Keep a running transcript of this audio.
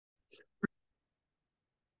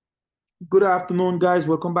Good afternoon, guys.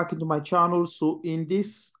 Welcome back into my channel. So in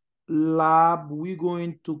this lab, we're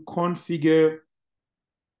going to create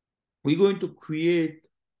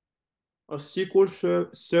a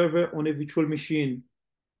SQL server on a virtual machine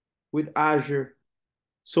with Azure.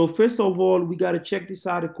 So first of all, we got to check this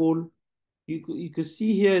article. You can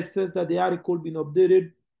see here, it says that the article been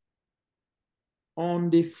updated on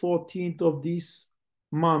the 14th of this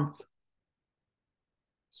month.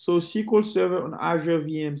 So SQL Server on Azure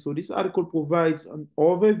VM. So this article provides an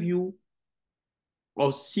overview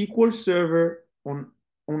of SQL Server on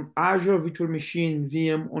Azure Virtual Machine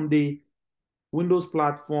VM on the Windows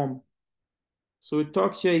platform. So it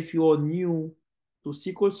talks here, if you are new to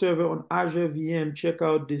SQL Server on Azure VM, check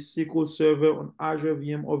out the SQL Server on Azure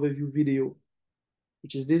VM overview video,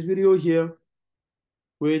 which is this video here,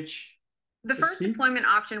 which the first deployment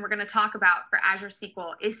option we're going to talk about for Azure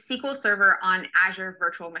SQL is SQL Server on Azure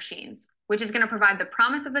virtual machines, which is going to provide the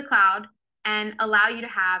promise of the cloud and allow you to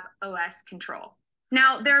have OS control.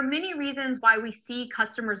 Now, there are many reasons why we see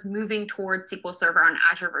customers moving towards SQL Server on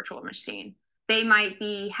Azure virtual machine. They might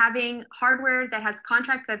be having hardware that has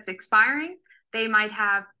contract that's expiring. They might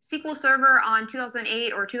have SQL Server on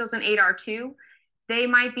 2008 or 2008 R2. They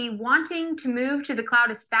might be wanting to move to the cloud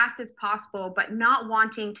as fast as possible, but not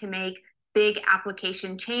wanting to make big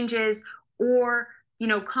application changes, or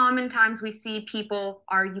common times we see people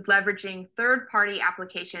are leveraging third-party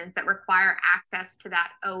applications that require access to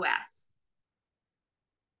that OS.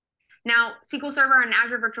 Now, SQL Server on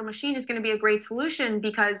Azure Virtual Machine is going to be a great solution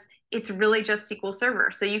because it's really just SQL Server.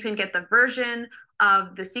 So you can get the version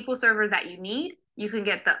of the SQL Server that you need, you can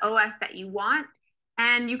get the OS that you want,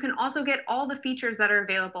 and you can also get all the features that are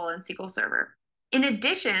available in SQL Server. In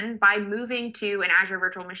addition, by moving to an Azure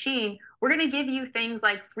virtual machine, we're going to give you things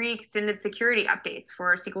like free extended security updates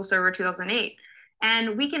for SQL Server 2008.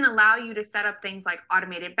 And we can allow you to set up things like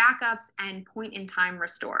automated backups and point-in-time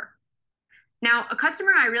restore. Now, a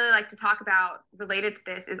customer I really like to talk about related to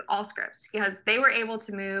this is Allscripts, because they were able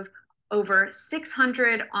to move over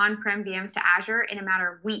 600 on-prem VMs to Azure in a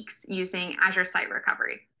matter of weeks using Azure Site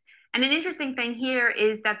Recovery. And an interesting thing here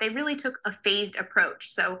is that they really took a phased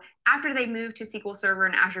approach. So after they moved to SQL Server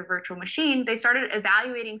and Azure Virtual Machine, they started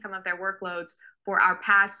evaluating some of their workloads for our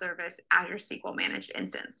PaaS service, Azure SQL Managed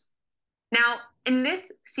Instance. Now, in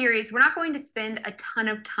this series, we're not going to spend a ton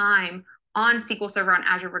of time on SQL Server on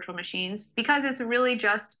Azure Virtual Machines because it's really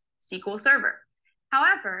just SQL Server.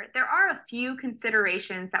 However, there are a few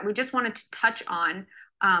considerations that we just wanted to touch on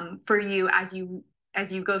for you as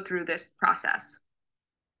you go through this process.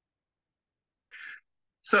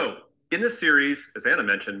 So in this series, as Anna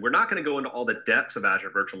mentioned, we're not going to go into all the depths of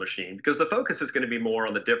Azure Virtual Machine because the focus is going to be more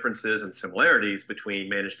on the differences and similarities between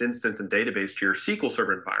managed instance and database to your SQL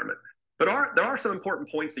Server environment. But there are some important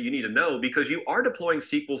points that you need to know because you are deploying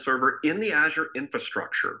SQL Server in the Azure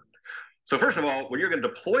infrastructure. So first of all, when you're going to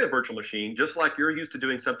deploy a virtual machine, just like you're used to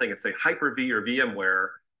doing something at, say, Hyper-V or VMware,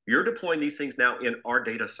 you're deploying these things now in our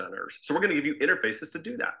data centers. So we're going to give you interfaces to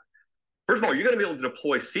do that. First of all, you're going to be able to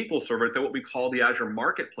deploy SQL Server through what we call the Azure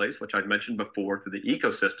Marketplace, which I've mentioned before through the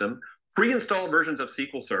ecosystem, pre-installed versions of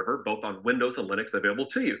SQL Server, both on Windows and Linux, available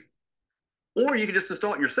to you. Or you can just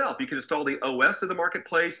install it yourself. You can install the OS of the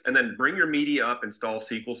Marketplace and then bring your media up, install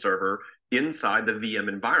SQL Server inside the VM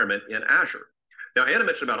environment in Azure. Now, Anna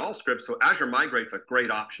mentioned about Allscripts, so Azure Migrate's a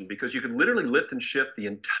great option because you can literally lift and shift the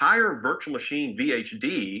entire virtual machine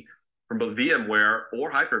VHD from both VMware or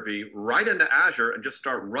Hyper-V right into Azure and just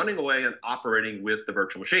start running away and operating with the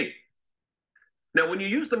virtual machine. Now, when you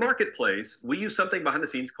use the marketplace, we use something behind the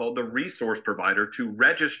scenes called the resource provider to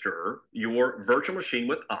register your virtual machine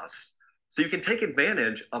with us so you can take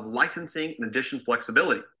advantage of licensing and addition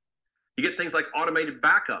flexibility. You get things like automated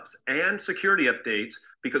backups and security updates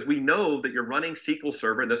because we know that you're running SQL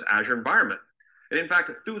Server in this Azure environment. And in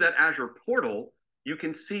fact, through that Azure portal, you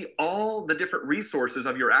can see all the different resources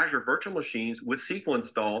of your Azure virtual machines with SQL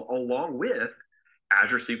installed along with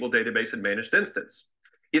Azure SQL Database and Managed Instance.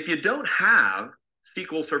 If you don't have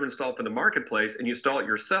SQL Server installed from the marketplace and you install it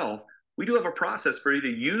yourself, we do have a process for you to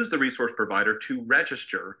use the resource provider to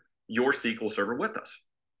register your SQL Server with us.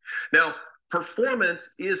 Now,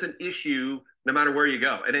 performance is an issue no matter where you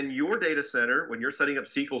go. And in your data center, when you're setting up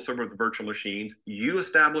SQL Server with virtual machines, you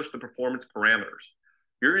establish the performance parameters.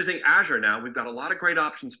 You're using Azure now. We've got a lot of great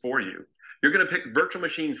options for you. You're going to pick virtual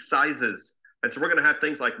machine sizes. And so we're going to have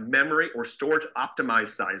things like memory or storage optimized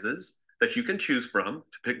sizes that you can choose from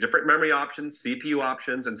to pick different memory options, CPU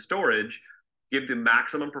options, and storage, give the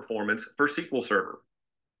maximum performance for SQL Server.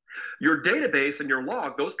 Your database and your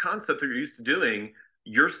log, those concepts that you're used to doing,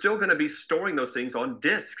 you're still going to be storing those things on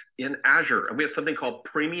disks in Azure. And we have something called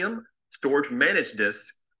premium storage managed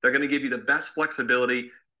disks They're going to give you the best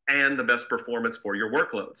flexibility and the best performance for your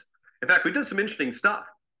workloads. In fact, we did some interesting stuff.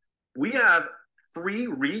 We have free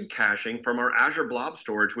read caching from our Azure Blob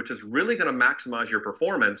Storage, which is really going to maximize your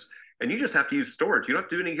performance. And you just have to use storage. You don't have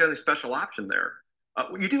to do any kind of special option there.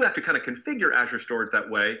 You do have to kind of configure Azure Storage that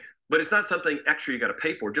way, but it's not something extra you got to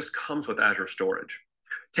pay for. It just comes with Azure Storage.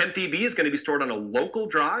 TempDB is going to be stored on a local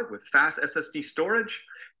drive with fast SSD storage.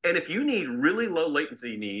 And if you need really low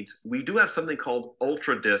latency needs, we do have something called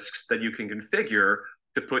Ultra Disks that you can configure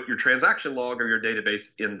to put your transaction log or your database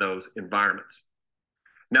in those environments.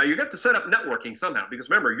 Now, you have to set up networking somehow, because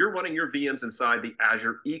remember, you're running your VMs inside the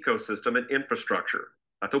Azure ecosystem and infrastructure.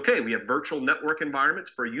 That's okay. We have virtual network environments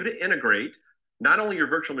for you to integrate not only your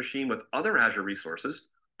virtual machine with other Azure resources,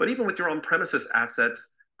 but even with your on-premises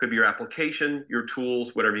assets. Could be your application, your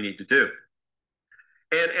tools, whatever you need to do.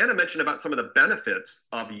 And Anna mentioned about some of the benefits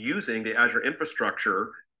of using the Azure infrastructure,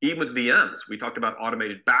 even with VMs. We talked about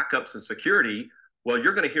automated backups and security. Well,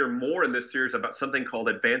 you're going to hear more in this series about something called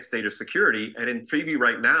advanced data security. And in preview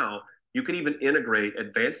right now, you can even integrate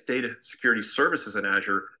advanced data security services in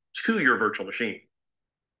Azure to your virtual machine.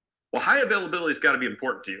 Well, high availability has got to be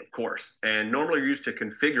important to you, of course. And normally you're used to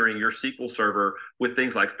configuring your SQL Server with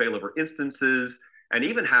things like failover instances, and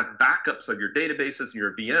even have backups of your databases and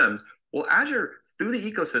your VMs. Well, Azure, through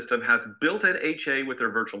the ecosystem, has built-in HA with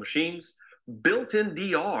their virtual machines, built-in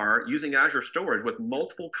DR using Azure Storage with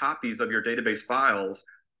multiple copies of your database files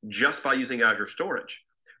just by using Azure Storage.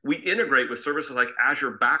 We integrate with services like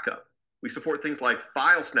Azure Backup. We support things like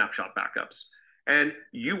file snapshot backups. And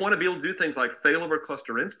you want to be able to do things like failover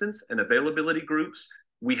cluster instance and availability groups.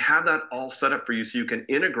 We have that all set up for you so you can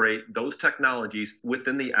integrate those technologies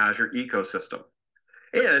within the Azure ecosystem.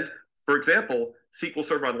 And for example, SQL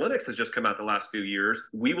Server on Linux has just come out the last few years.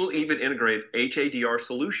 We will even integrate HADR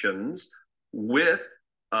solutions with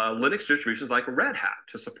Linux distributions like Red Hat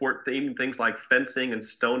to support things like fencing and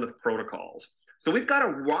Stone protocols. So we've got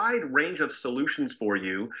a wide range of solutions for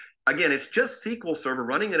you. Again, it's just SQL Server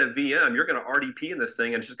running in a VM. You're going to RDP in this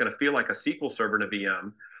thing, and it's just going to feel like a SQL Server in a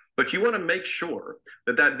VM. But you want to make sure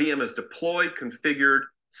that that VM is deployed, configured,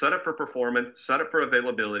 set up for performance, set up for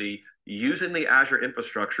availability, using the Azure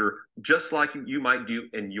infrastructure, just like you might do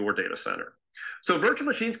in your data center. So virtual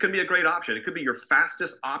machines can be a great option. It could be your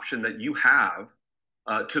fastest option that you have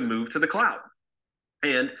to move to the cloud.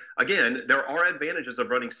 And again, there are advantages of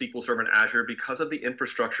running SQL Server in Azure because of the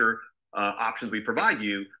infrastructure options we provide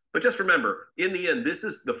you. But just remember, in the end, this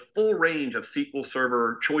is the full range of SQL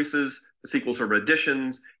Server choices, the SQL Server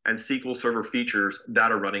additions, and SQL Server features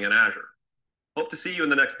that are running in Azure. Hope to see you in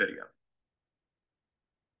the next video.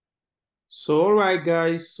 So, all right,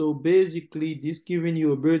 guys. So basically, this giving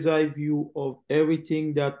you a bird's eye view of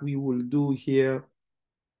everything that we will do here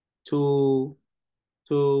to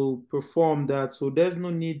perform that. So there's no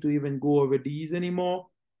need to even go over these anymore,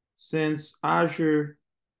 since Azure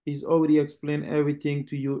is already explained everything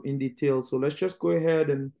to you in detail. So let's just go ahead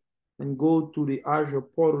and go to the Azure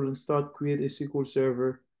portal and start create a SQL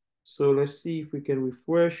Server. So let's see if we can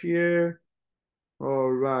refresh here.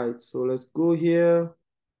 All right, so let's go here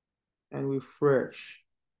and refresh.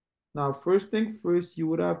 Now, first thing first, you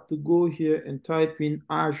would have to go here and type in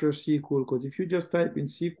Azure SQL, because if you just type in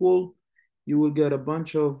SQL, you will get a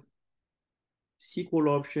bunch of SQL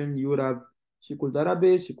options. You would have SQL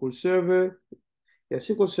Database, SQL Server. Yeah,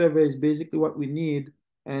 SQL Server is basically what we need,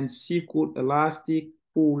 and SQL Elastic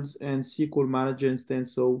Pools and SQL Manager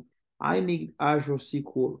Instance. So I need Azure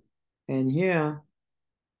SQL. And here,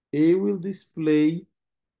 it will display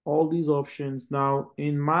all these options. Now,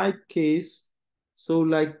 in my case, so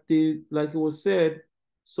like it was said,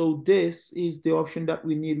 so this is the option that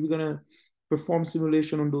we need. We're gonna perform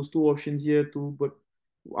simulation on those two options here too. But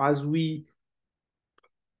as we,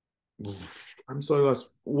 I'm sorry, as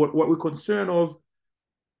what we're concerned of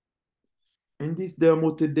in this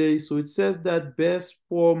demo today. So it says that best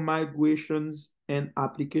for migrations and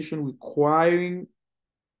application requiring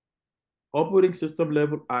operating system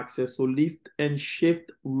level access, so lift and shift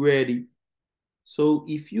ready. So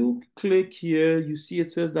if you click here, you see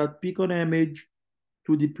it says that pick an image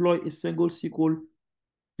to deploy a single SQL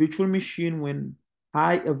virtual machine when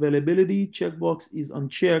high availability checkbox is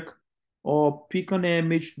unchecked, or pick an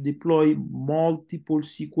image to deploy multiple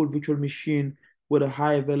SQL virtual machine with a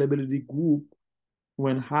high availability group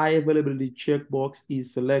when high availability checkbox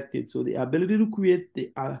is selected. So the ability to create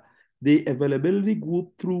the availability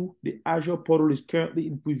group through the Azure portal is currently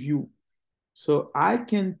in preview. So I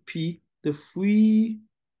can pick the free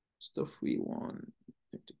one.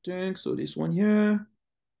 So this one here,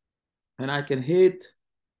 and I can hit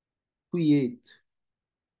create.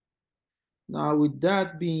 Now with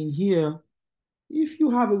that being here, If you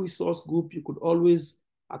have a resource group, you could always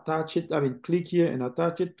attach it. I mean, click here and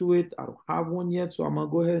attach it to it. I don't have one yet, so I'm gonna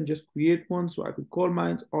go ahead and just create one. So I could call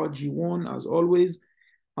mine RG1 as always,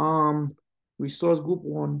 resource group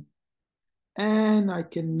 1. And I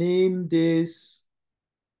can name this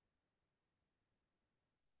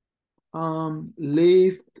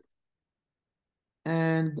lift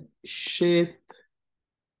and shift,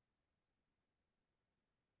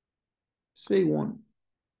 say 1.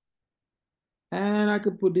 And I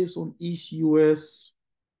could put this on East US.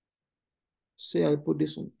 Say I put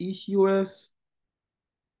this on East US.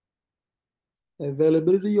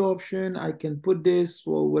 Availability option, I can put this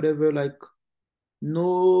for whatever, like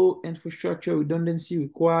no infrastructure redundancy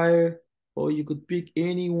required, or you could pick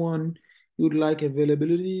anyone you'd like.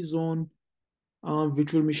 Availability zone,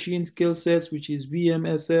 virtual machine skill sets, which is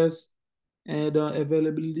VMSS, and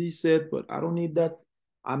availability set, but I don't need that.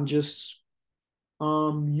 I'm just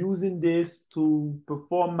using this to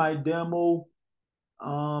perform my demo.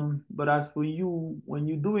 But as for you, when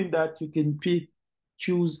you're doing that, you can pick,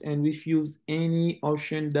 choose, and refuse any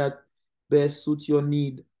option that best suits your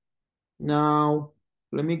need. Now,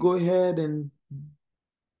 let me go ahead and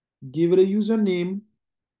give it a username.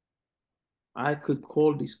 I could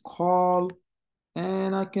call this call,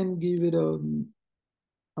 and I can give it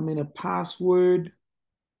a password.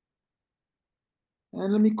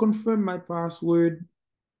 And let me confirm my password.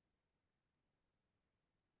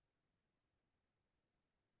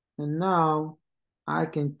 And now I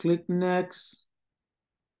can click next.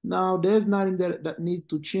 Now there's nothing that needs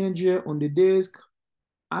to change here on the disk.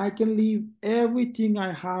 I can leave everything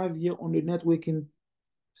I have here on the networking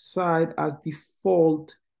side as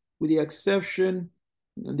default, with the exception,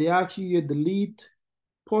 they actually here delete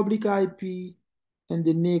public IP and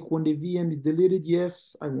the NIC when the VM is deleted.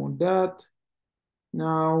 Yes, I want that.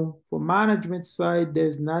 Now for management side,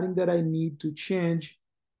 there's nothing that I need to change.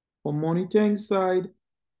 For monitoring side,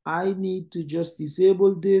 I need to just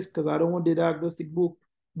disable this because I don't want the diagnostic book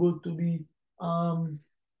to be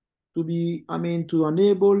to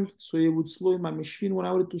enable, so it would slow my machine when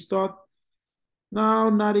I wanted to start. Now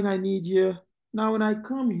nothing I need here. Now when I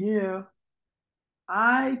come here,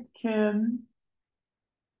 I can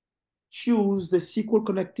choose the SQL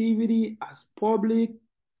connectivity as public.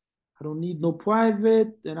 I don't need no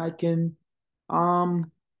private, and I can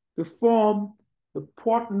perform the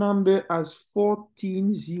port number as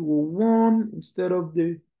 1401 instead of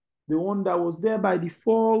the one that was there by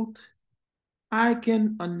default. I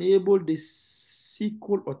can enable the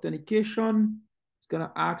SQL authentication. It's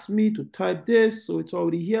gonna ask me to type this, so it's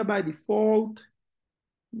already here by default.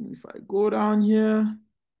 If I go down here,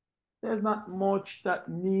 there's not much that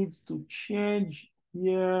needs to change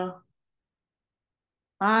here.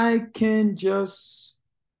 I can just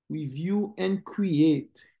review and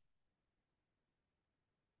create.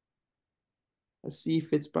 Let's see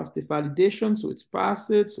if it's passed the validation. So it's passed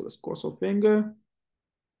it. So let's cross our finger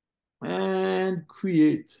and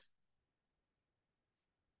create.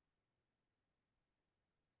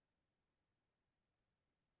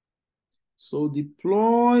 So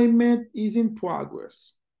deployment is in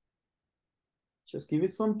progress. Just give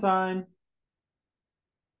it some time.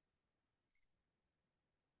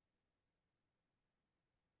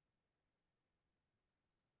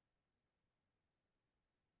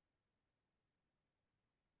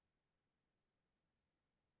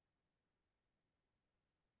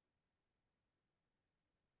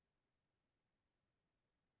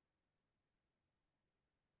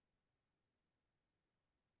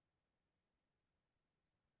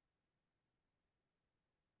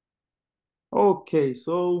 Okay,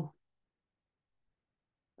 so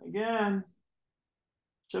again,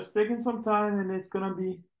 just taking some time, and it's gonna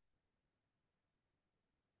be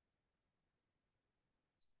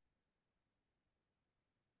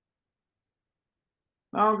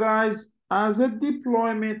now, guys, as a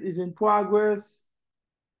deployment is in progress,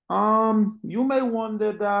 you may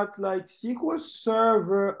wonder that like SQL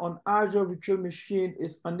Server on Azure Virtual Machine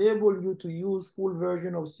is unable you to use full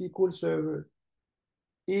version of SQL Server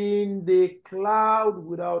in the cloud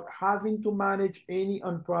without having to manage any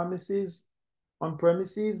on-premises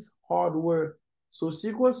hardware. So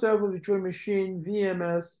SQL Server Virtual Machine,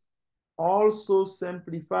 VMS, also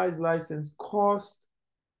simplifies license cost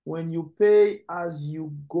when you pay as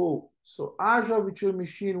you go. So Azure Virtual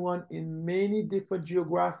Machine run in many different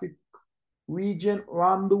geographic regions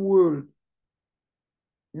around the world.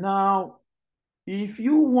 Now, if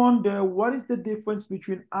you wonder what is the difference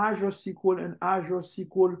between Azure SQL and Azure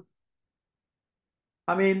SQL,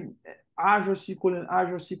 Azure SQL and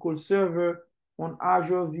Azure SQL Server on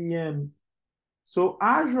Azure VM. So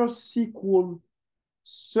Azure SQL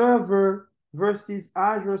Server versus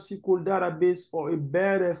Azure SQL database are a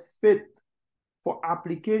better fit for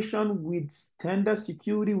application with standard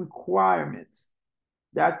security requirements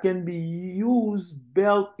that can be used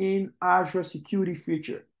built-in Azure security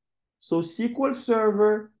feature. So SQL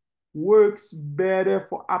Server works better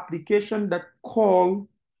for application that call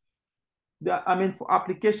for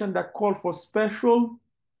application that call for special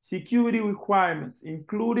security requirements,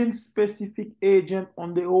 including specific agent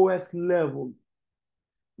on the OS level.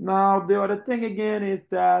 Now, the other thing again is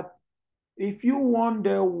that if you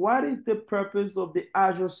wonder what is the purpose of the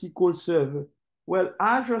Azure SQL Server, well,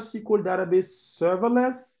 Azure SQL Database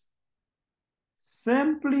Serverless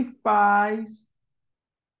simplifies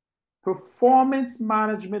performance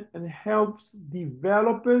management and helps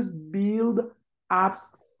developers build apps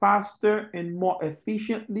faster and more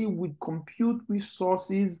efficiently with compute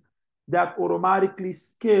resources that automatically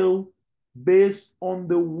scale based on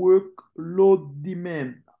the workload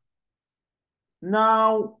demand.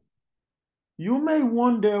 Now, you may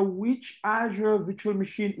wonder which Azure virtual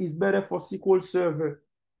machine is better for SQL Server.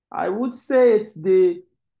 I would say it's the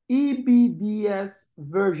EBDS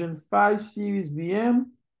version 5 series VM.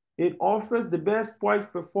 It offers the best price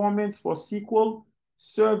performance for SQL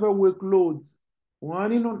Server workloads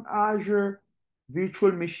running on Azure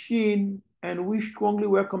virtual machine, and we strongly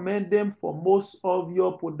recommend them for most of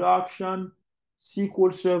your production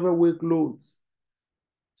SQL Server workloads.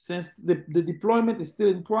 Since the deployment is still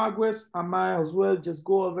in progress, I might as well just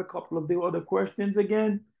go over a couple of the other questions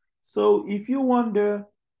again. So if you wonder,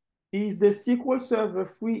 is the SQL Server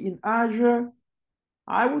free in Azure?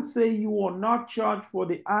 I would say you are not charged for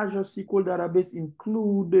the Azure SQL database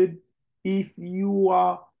included if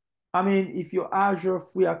if your Azure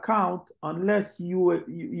free account, unless you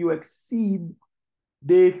exceed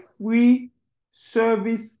the free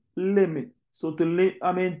service limit. So to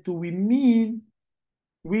remain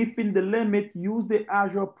within the limit, use the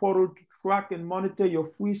Azure portal to track and monitor your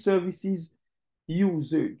free services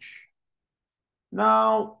usage.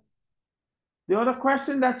 Now, the other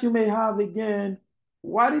question that you may have again,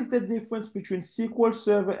 what is the difference between SQL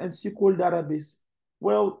Server and SQL database?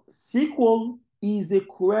 Well, SQL is a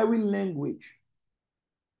query language,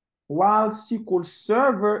 while SQL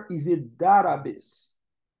Server is a database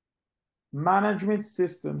management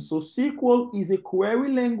system. So SQL is a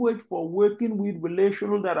query language for working with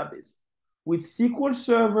relational database. With SQL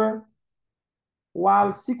Server,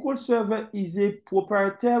 while SQL Server is a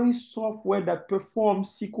proprietary software that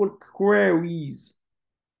performs SQL queries.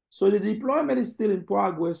 So the deployment is still in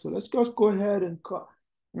progress. So let's just go ahead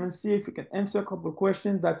and see if we can answer a couple of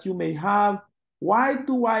questions that you may have. Why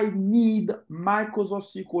do I need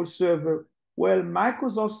Microsoft SQL Server? Well,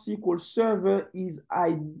 Microsoft SQL Server is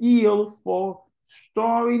ideal for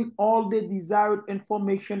storing all the desired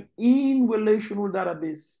information in relational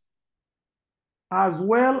database, as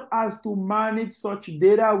well as to manage such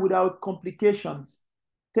data without complications,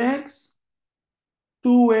 thanks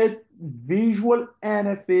to a visual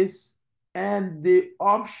interface and the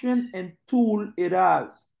option and tool it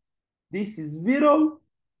has. This is vital,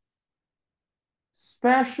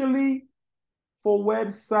 especially for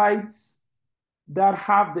websites that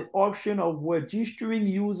have the option of registering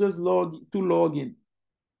users to log in.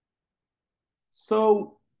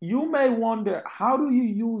 So you may wonder, how do you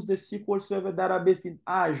use the SQL Server database in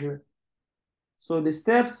Azure? So the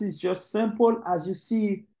steps is just simple. As you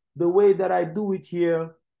see, the way that I do it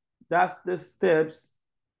here, that's the steps.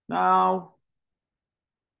 Now,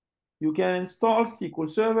 you can install SQL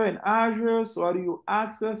Server in Azure. So how do you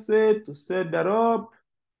access it to set that up?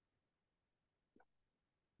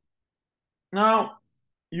 Now,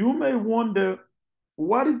 you may wonder,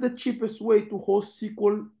 what is the cheapest way to host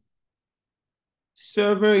SQL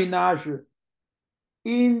Server in Azure?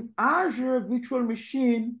 In Azure Virtual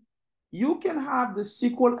Machine, you can have the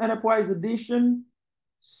SQL Enterprise Edition,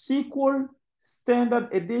 SQL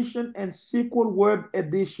Standard Edition, and SQL Web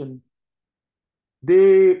Edition.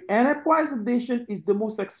 The Enterprise Edition is the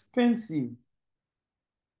most expensive,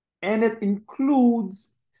 and it includes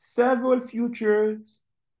several features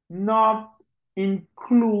not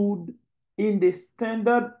included in the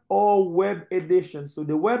Standard or Web Edition. So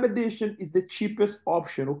the Web Edition is the cheapest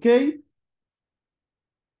option, okay?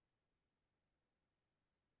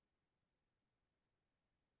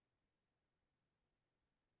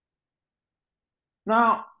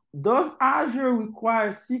 Now, does Azure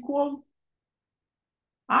require SQL?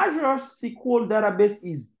 Azure SQL database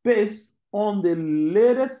is based on the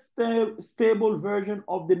latest stable version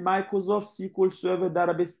of the Microsoft SQL Server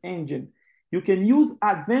database engine. You can use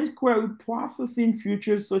advanced query processing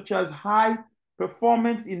features such as high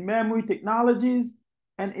performance in memory technologies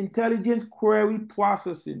and intelligent query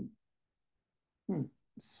processing.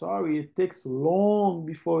 Sorry, it takes long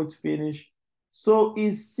before it's finished. So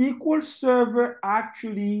is SQL Server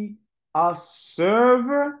actually a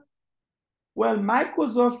server? Well,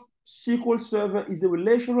 Microsoft SQL Server is a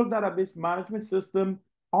relational database management system,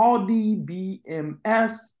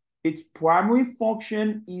 RDBMS. Its primary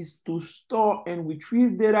function is to store and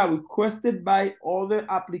retrieve data requested by other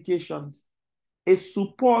applications. It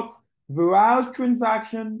supports various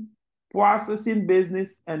transaction, processing,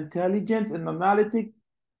 business intelligence, and analytic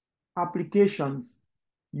applications,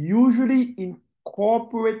 usually in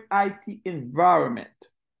corporate IT environment.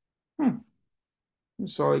 I'm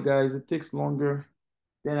sorry, guys, it takes longer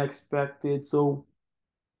than expected. So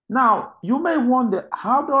now you may wonder,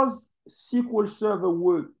 how does SQL Server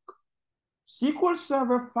work? SQL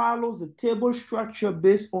Server follows a table structure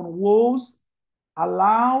based on rows,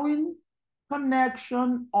 allowing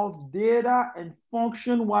connection of data and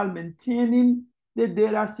function while maintaining the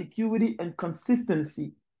data security and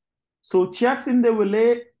consistency. So checks in the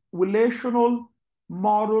relational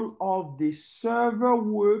model of the server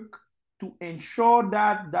work to ensure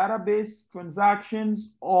that database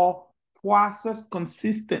transactions are processed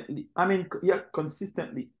consistently.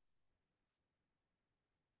 Consistently.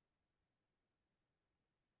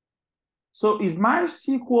 So is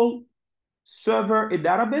MySQL Server a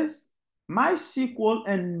database? MySQL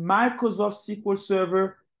and Microsoft SQL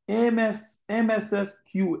Server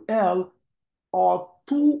MSSQL are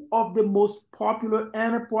two of the most popular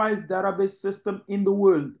enterprise database systems in the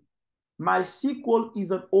world. MySQL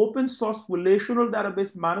is an open source relational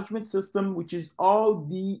database management system, which is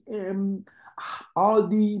RDBMS,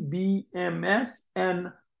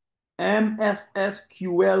 and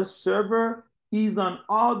MSSQL Server is an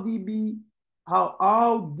RDBMS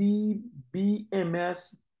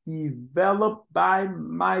developed by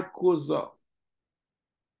Microsoft.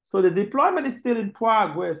 So the deployment is still in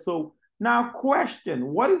progress. So now question,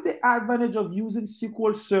 what is the advantage of using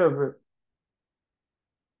SQL Server?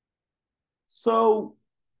 So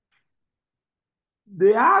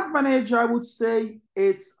the advantage, I would say,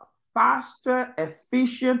 it's faster,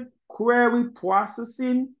 efficient query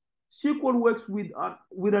processing. SQL works with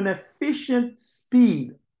an efficient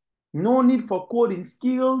speed. No need for coding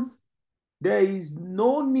skills. There is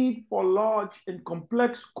no need for large and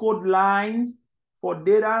complex code lines for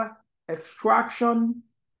data extraction.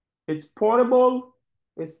 It's portable,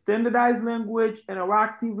 a standardized language,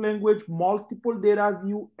 interactive language, multiple data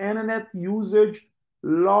view, internet usage,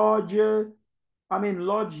 large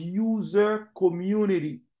user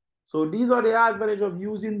community. So these are the advantages of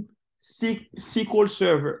using SQL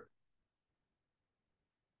Server.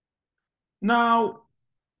 Now,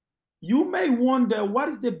 you may wonder, what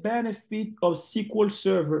is the benefit of SQL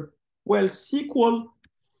Server? Well, SQL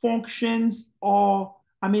functions are,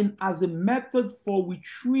 as a method for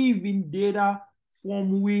retrieving data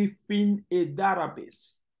from within a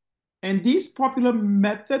database. And this popular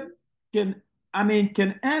method can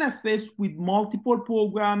interface with multiple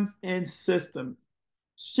programs and systems.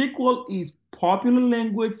 SQL is popular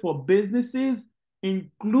language for businesses,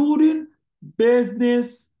 including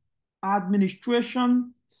business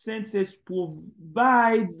administration, since it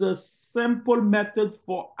provides a simple method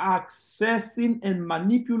for accessing and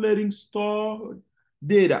manipulating stored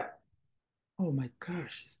data. Oh my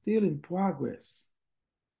gosh, it's still in progress.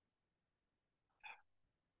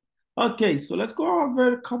 Okay, so let's go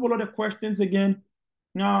over a couple of the questions again.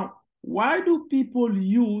 Now, why do people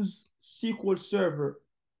use SQL Server?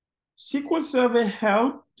 SQL Server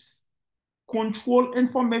helps control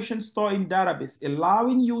information stored in database,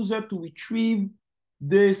 allowing user to retrieve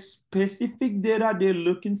the specific data they're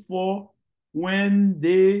looking for when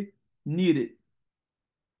they need it.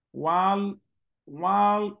 While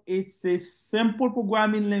it's a simple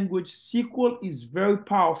programming language, SQL is very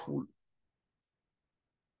powerful.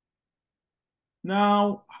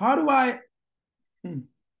 Now, how do I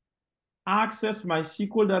access my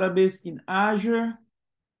SQL database in Azure?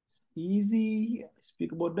 It's easy. I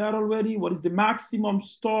speak about that already. What is the maximum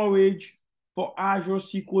storage for Azure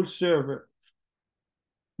SQL Server?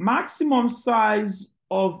 Maximum size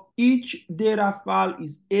of each data file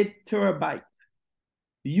is 8 terabytes.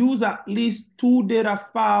 Use at least 2 data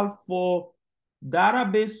files for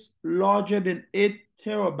database larger than 8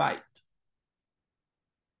 terabytes.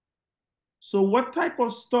 So what type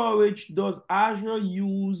of storage does Azure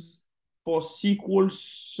use for SQL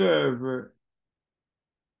Server?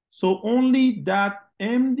 So only that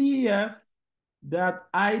MDF,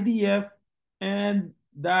 that IDF, and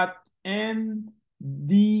that NDF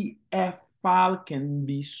file can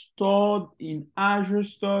be stored in Azure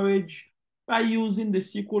storage by using the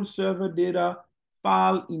SQL Server data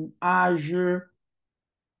file in Azure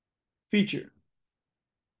feature.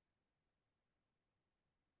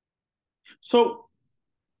 So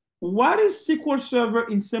what is SQL Server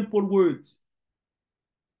in simple words?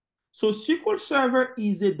 So SQL Server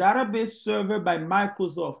is a database server by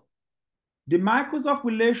Microsoft. The Microsoft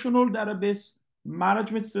Relational Database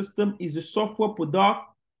Management System is a software product,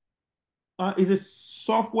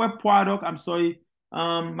 I'm sorry,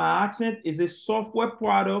 my accent is a software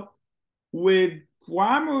product with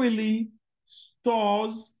primarily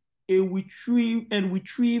stores and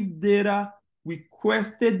retrieve data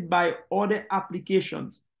requested by other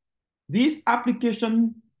applications. These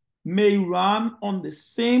applications may run on the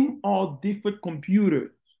same or different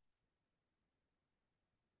computer.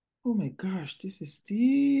 Oh my gosh, this is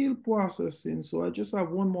still processing. So I just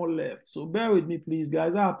have one more left. So bear with me, please,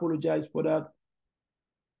 guys. I apologize for that.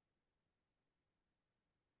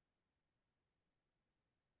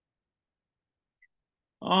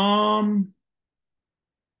 Um,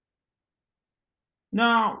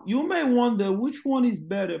 Now you may wonder which one is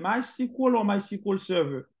better, MySQL or MySQL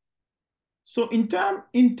Server. So in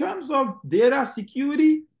terms of data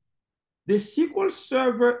security, the SQL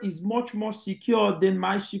Server is much more secure than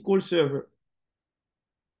MySQL Server.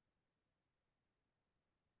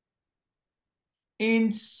 In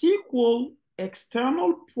SQL,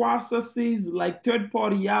 external processes like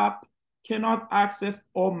third-party app cannot access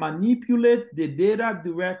or manipulate the data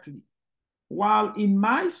directly. While in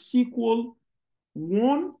MySQL,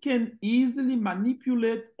 one can easily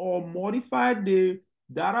manipulate or modify the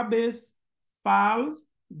database files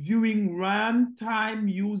during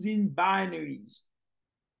runtime using binaries.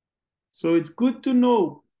 So it's good to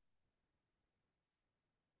know.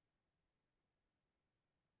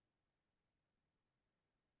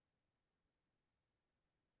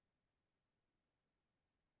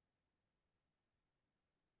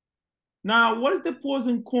 Now, what is the pros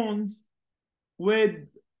and cons with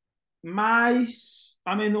on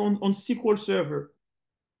SQL Server?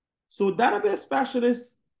 So database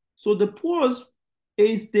specialists, so the pros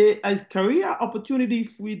is the as career opportunity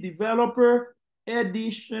for developer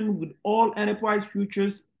edition with all enterprise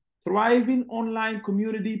features, thriving online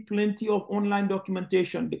community, plenty of online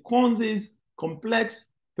documentation. The cons is complex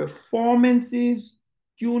performances,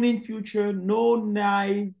 tuning future, no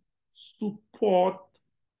naive support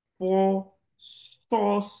for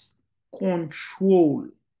source control.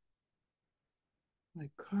 My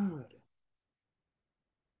God.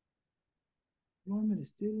 Deployment is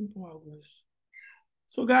still in progress.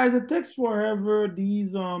 So guys, it takes forever.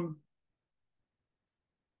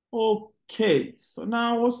 Okay. So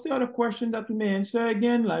now what's the other question that we may answer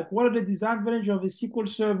again? Like what are the disadvantages of a SQL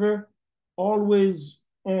Server always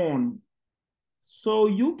on? So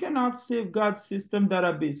you cannot safeguard system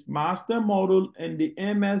database master model and the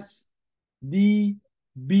MSDB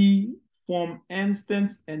from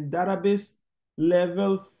instance and database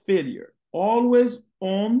level failure. Always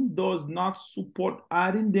on does not support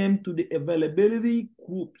adding them to the availability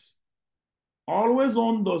groups. Always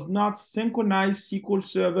on does not synchronize SQL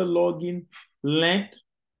Server login length,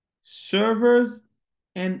 servers,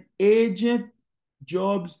 and agent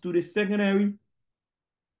jobs to the secondary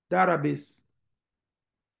database.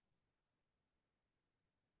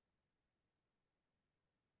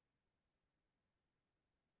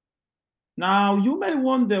 Now, you may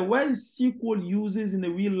wonder, where is SQL used in the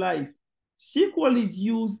real life? SQL is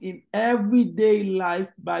used in everyday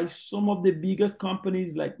life by some of the biggest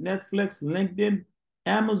companies like Netflix, LinkedIn,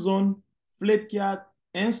 Amazon, Flipkart,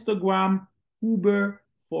 Instagram, Uber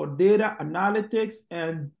for data analytics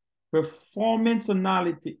and performance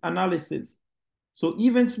analysis. So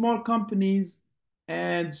even small companies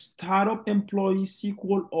and startup employees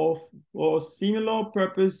SQL or similar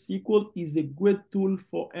purpose SQL is a great tool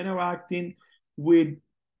for interacting with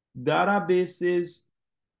databases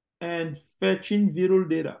and fetching vital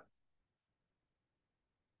data.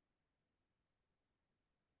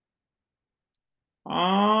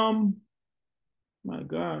 My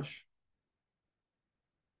gosh.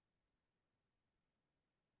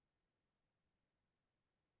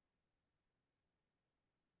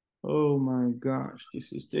 Oh my gosh,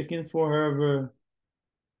 this is taking forever.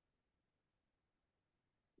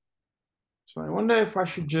 So I wonder if I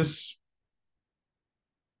should just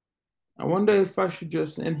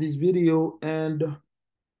end this video and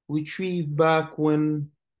retrieve back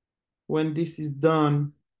when this is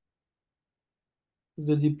done. Because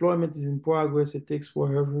the deployment is in progress, it takes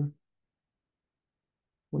forever.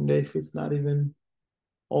 Wonder if it's not even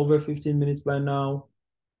over 15 minutes by now.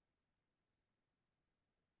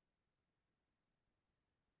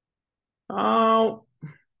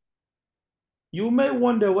 You may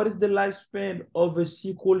wonder what is the lifespan of a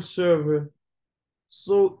SQL Server.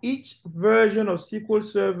 So each version of SQL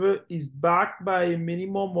Server is backed by a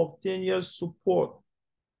minimum of 10 years support,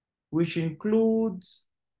 which includes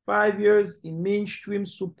 5 years in mainstream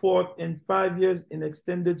support and 5 years in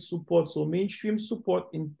extended support. So mainstream support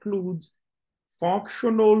includes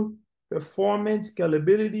functional, performance,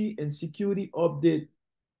 scalability, and security update.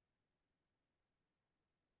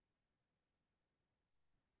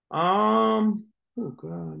 Oh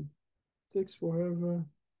God, it takes forever.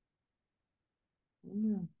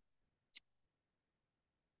 Yeah.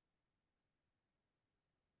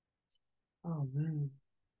 Oh man.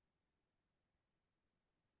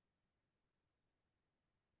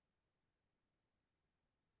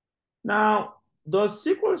 Now, does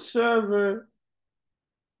SQL Server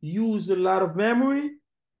use a lot of memory?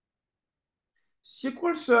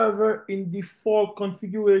 SQL Server in default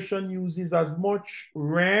configuration uses as much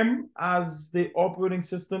RAM as the operating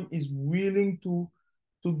system is willing to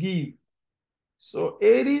give. So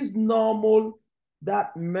it is normal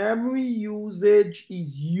that memory usage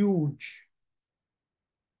is huge.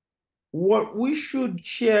 What we should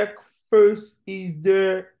check first is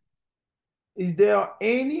there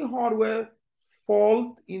any hardware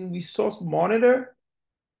fault in resource monitor?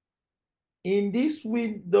 In this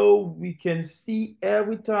window, we can see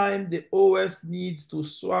every time the OS needs to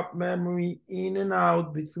swap memory in and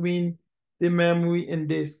out between the memory and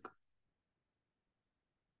disk.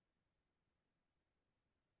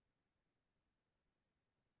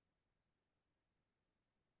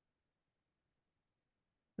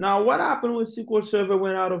 Now, what happened when SQL Server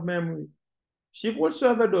went out of memory? SQL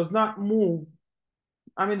Server does not move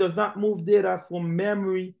data from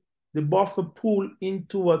memory, the buffer pool,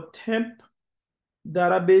 into a temp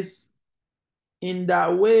database. In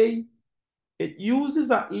that way, it uses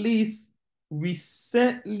at least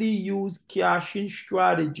recently used caching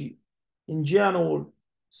strategy in general.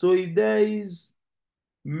 So if there is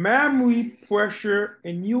memory pressure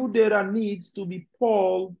and new data needs to be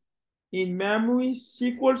pulled in memory,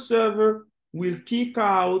 SQL Server will kick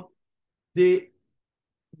out the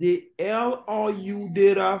LRU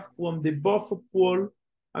data from the buffer pool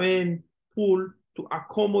to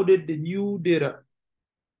accommodate the new data.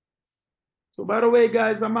 So by the way,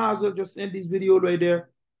 guys, I might as well just end this video right there.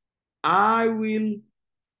 I will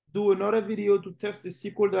do another video to test the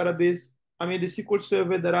SQL database, the SQL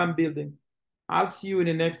Server that I'm building. I'll see you in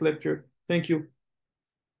the next lecture. Thank you.